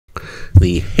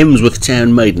The Hemsworth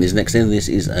Town Maiden is next in. This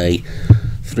is a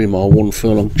 3 mile 1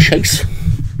 furlong chase.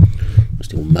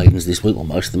 Still maidens this week, or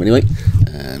most of them anyway.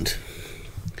 And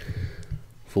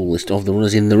full list of the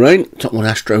runners in the rain. Top one,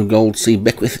 Astro Gold, C.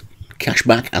 Beckwith,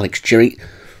 Cashback, Alex Cherry,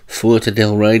 Fuerte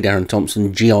del Rey, Darren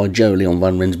Thompson, G.I. Joe, Leon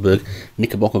Van Rensburg,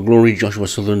 Knickerbocker Glory, Joshua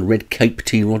Sutherland, Red Cape,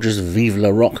 T. Rogers, Vive La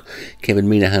Rock, Kevin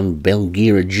Minahan,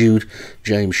 Belgira Jude,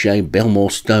 James Shea,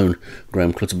 Belmore Stone,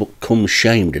 Graham Clutterbuck, Come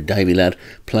Shamed, Davy Ladd,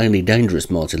 Plainly Dangerous,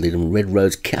 Martin Lidham, Red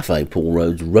Roads Cafe, Paul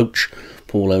Rhodes, Roach,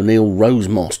 Paul O'Neill, Rose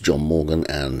Moss, John Morgan,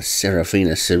 and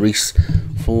Serafina Cerise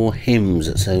for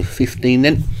Hems. So 15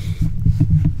 then.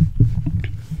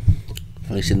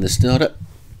 Facing the starter.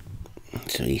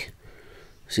 So you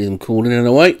see them calling it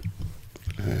away.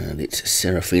 And it's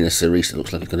Serafina Cerise. It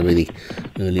looks like it's going to be the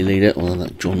early leader. Although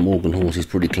that John Morgan horse is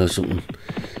pretty close up, and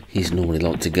he's normally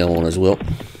like to go on as well.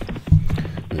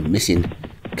 We're missing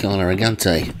Carla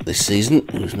Agante this season,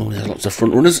 who normally has lots of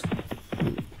front runners.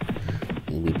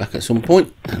 He'll be back at some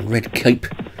point. And Red Cape,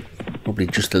 probably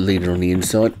just the leader on the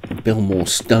inside. Belmore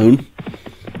Stone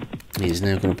is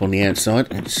now going up on the outside.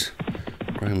 It's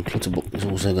Graham Clutterbuck is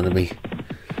also going to be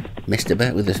messed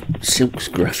about with the Silks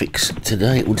graphics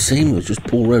today, it would seem. It was just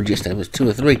Paul Rhodes yesterday. There was 2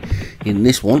 or 3 in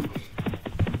this one.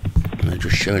 They're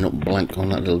just showing up blank on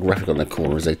that little graphic on the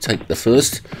corner as they take the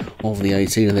first of the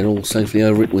 18, and they're all safely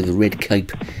over it with Red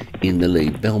Cape in the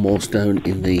lead. Belmore Stone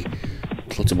in the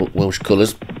Clutterbuck Welsh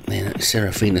colours. Then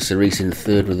Serafina Cerise in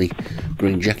third with the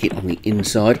green jacket on the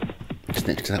inside. Just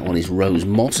next to that one is Rose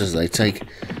Moss as they take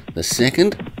the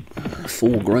second.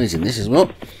 4 greys in this as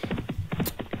well.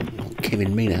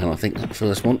 Kevin Minahan, I think, that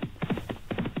first one.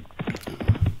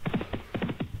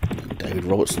 And David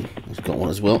Robertson has got one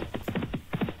as well.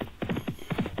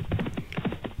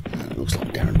 And it looks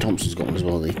like Darren Thompson's got one as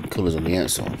well, the colours on the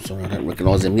outside. Sorry, I don't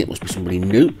recognise them yet. Must be somebody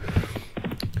new.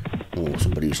 Or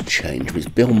somebody who's changed. But it's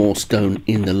Belmore Stone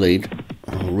in the lead.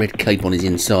 Red Cape on his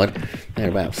inside. They're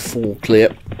about 4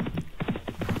 clear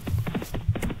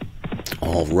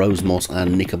of Rose Moss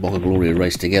and Knickerbocker Glory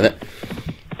race together.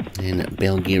 Then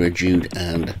Belgira Jude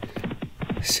and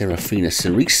Serafina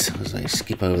Cerise as they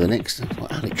skip over the next.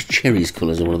 Alex Cherry's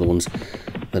colours are one of the ones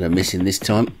that are missing this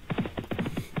time.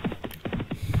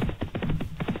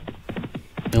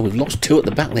 Now we've lost 2 at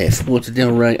the back there. Fuerte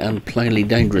del Rey and Plainly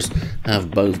Dangerous have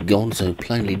both gone. So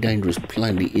Plainly Dangerous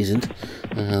plainly isn't.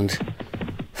 And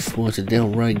Fuerte del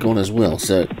Rey gone as well.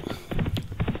 So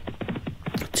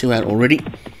 2 out already.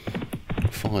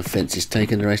 5 fences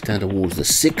taken. The race down towards the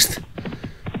 6th.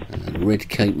 Red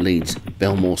Cape leads,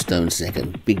 Belmore Stone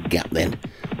second. Big gap then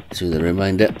to the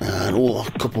remainder. And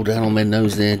a couple down on their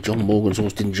nose there. John Morgan's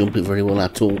horse didn't jump it very well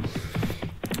at all.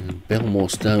 And Belmore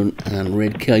Stone and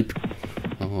Red Cape.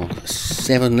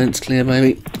 7 lengths clear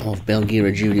maybe of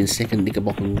Belgira Jude in second.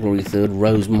 Knickerbocker Glory third.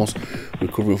 Rose Moss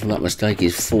recovering from that mistake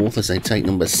is 4th as they take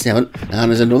number 7. And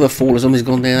there's another fall as somebody's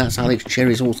gone there. That's Alex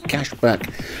Cherry's horse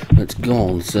Cashback that's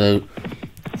gone. So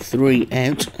 3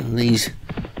 out, and these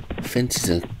fences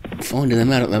are finding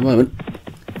them out at the moment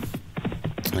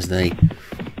as they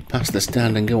pass the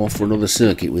stand and go off for another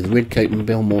circuit, with Red Cape and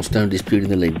Belmore Stone disputing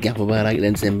the lead. Gap about 8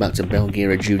 lengths, then back to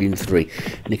Belgira Jude in 3.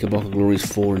 Knickerbocker Glory is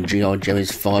 4 and G.I. Joe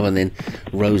is 5, and then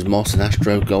Rose Moss and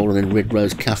Astro Gold, and then Red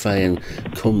Rose Cafe and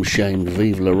Come Shamed,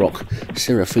 Vive La Rock,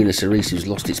 Serafina Cerise, who's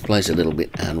lost its place a little bit,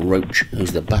 and Roach,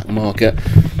 who's the back marker,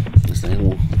 as they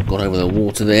all got over the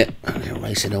water there, and they're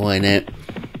racing away now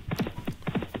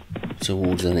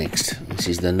towards the next. This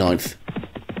is the 9th.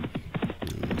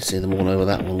 See them all over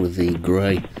that one with the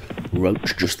grey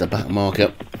Roach, just the back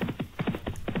marker.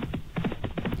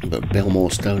 But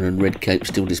Belmore Stone and Red Cape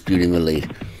still disputing the lead,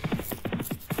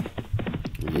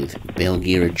 with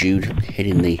Belgira Jude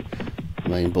heading the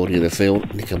main body of the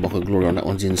field. Knickerbocker Glory on that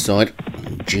one's inside.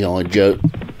 G.I. Joe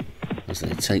as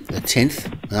they take the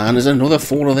 10th. And there's another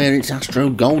faller there. It's Astro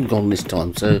Gold gone this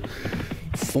time. So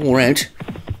 4 out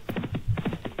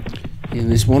in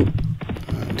this one,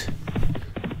 and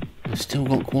they've still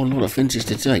got quite a lot of fences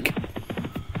to take,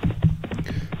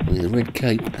 with Red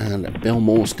Cape and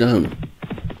Belmore Stone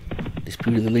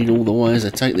disputing the lead all the way as they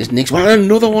take this next one.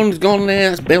 Another one's gone there.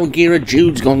 That's Belgira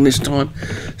Jude's gone this time.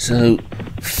 So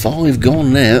 5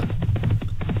 gone now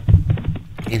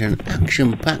in an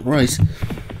action-packed race.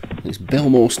 It's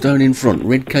Belmore Stone in front,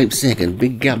 Red Cape second,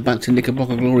 big gap back to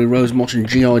Knickerbocker Glory, Rose Moss and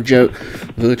G.I. Joe,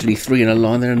 virtually 3 in a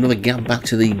line there. Another gap back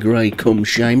to the grey Come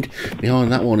Shamed.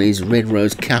 Behind that one is Red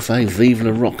Rose Cafe, Vive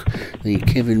La Rock, the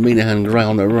Kevin Minahan grey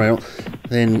on the rail.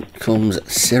 Then comes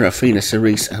Serafina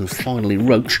Cerise and finally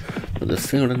Roach. But the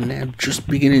field are now just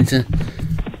beginning to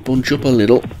bunch up a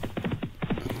little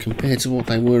compared to what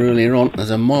they were earlier on. There's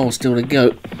a mile still to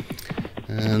go,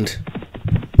 and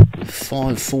with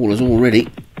 5 fallers already.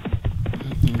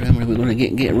 How many are we going to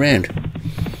get around?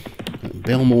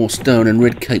 Belmore Stone and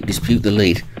Red Cape dispute the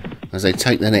lead as they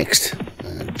take the next.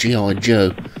 G.I.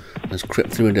 Joe has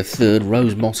crept through into 3rd.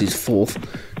 Rose Moss is 4th.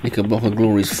 Knickerbocker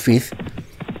Glory is 5th.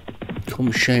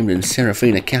 Come Shamed and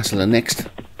Serafina Castle are next.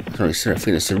 Sorry,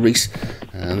 Serafina Cerise.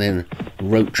 And then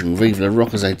Roach and Vive La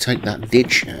Rock as they take that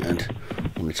ditch. And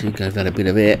one or two gave that a bit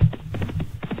of air.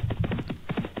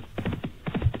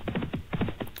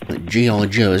 But G.I.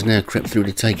 Joe has now crept through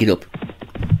to take it up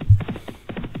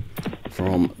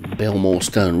from Belmore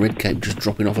Stone. Red Cape just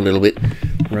dropping off a little bit.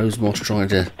 Rose Moss trying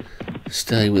to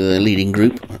stay with the leading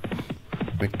group.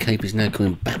 Red Cape is now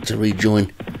coming back to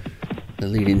rejoin the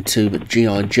leading 2, but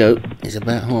G.I. Joe is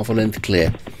about half a length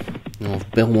clear of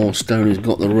Belmore Stone, who's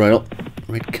got the rail.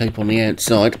 Red Cape on the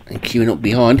outside and queuing up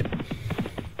behind.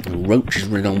 And Roach is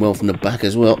running on well from the back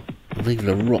as well. Vive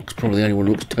La Rock's probably the only one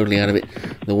who looks totally out of it.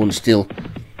 The one still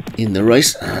in the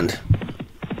race, and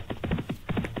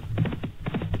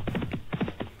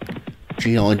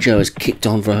G.I. Joe has kicked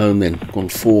on for home then, gone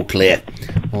 4 clear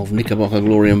of Knickerbocker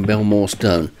Glory and Belmore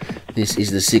Stone. This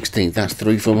is the 16th, that's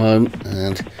 3 from home,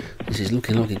 and this is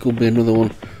looking like it could be another one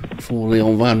for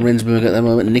Leon van Rensburg at the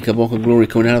moment. Knickerbocker Glory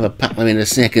coming out of the pack them in a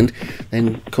second.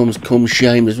 Then comes Come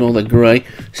Shame as well, the grey.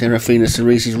 Serafina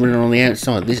Cerise is running on the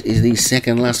outside. This is the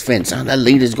second last fence, and the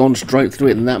leader's gone straight through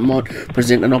it, and that might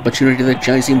present an opportunity to the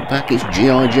chasing pack. It's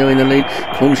G.I. Joe in the lead.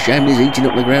 Come Shame is eating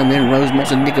up the ground, then Rose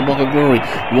Moss and Knickerbocker Glory.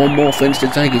 One more fence to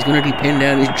take. It's going to depend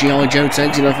how this G.I. Joe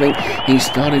takes it, I think. He's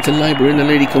starting to labour in the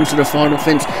lead. He comes to the final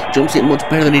fence, jumps it much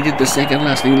better than he did the second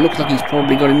last, and he looks like he's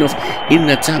probably got enough in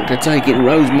the tank to take it.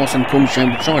 Rose Moss and Come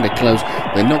Shame trying to close.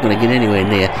 They're not going to get anywhere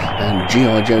near, and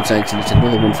G.I. Joe takes it. It's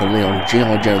another one for Leon.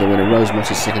 G.I. Joe the winner. Rose Moss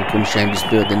is second. Come Shame is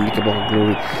third. Then Knickerbocker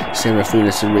Glory,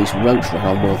 Serafina Cerise, Roach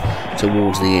ran on well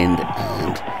towards the end,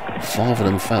 and 5 of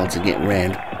them failed to get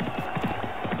round.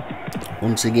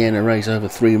 Once again, a race over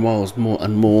 3 miles more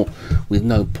and more with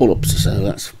no pull-ups, so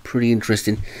that's pretty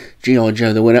interesting. G.I.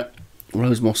 Joe the winner.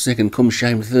 Rose Moss second. Come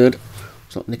Shame third.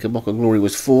 So Knickerbocker Glory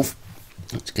was 4th.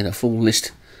 Let's get a full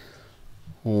list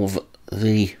of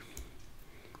the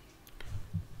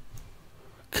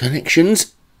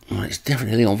connections. Well, it's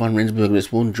definitely Leon van Rensburg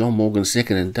that's won, John Morgan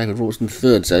second, and David Robertson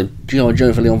third. So G.I.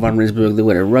 Joe for Leon van Rensburg the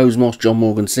winner. Rose Moss, John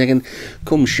Morgan second.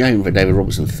 Come Shame for David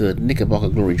Robertson third. Knickerbocker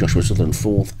Glory, Joshua Sutherland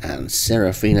fourth, and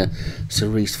Serafina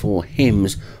Cerise for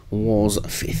Hems was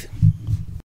 5th.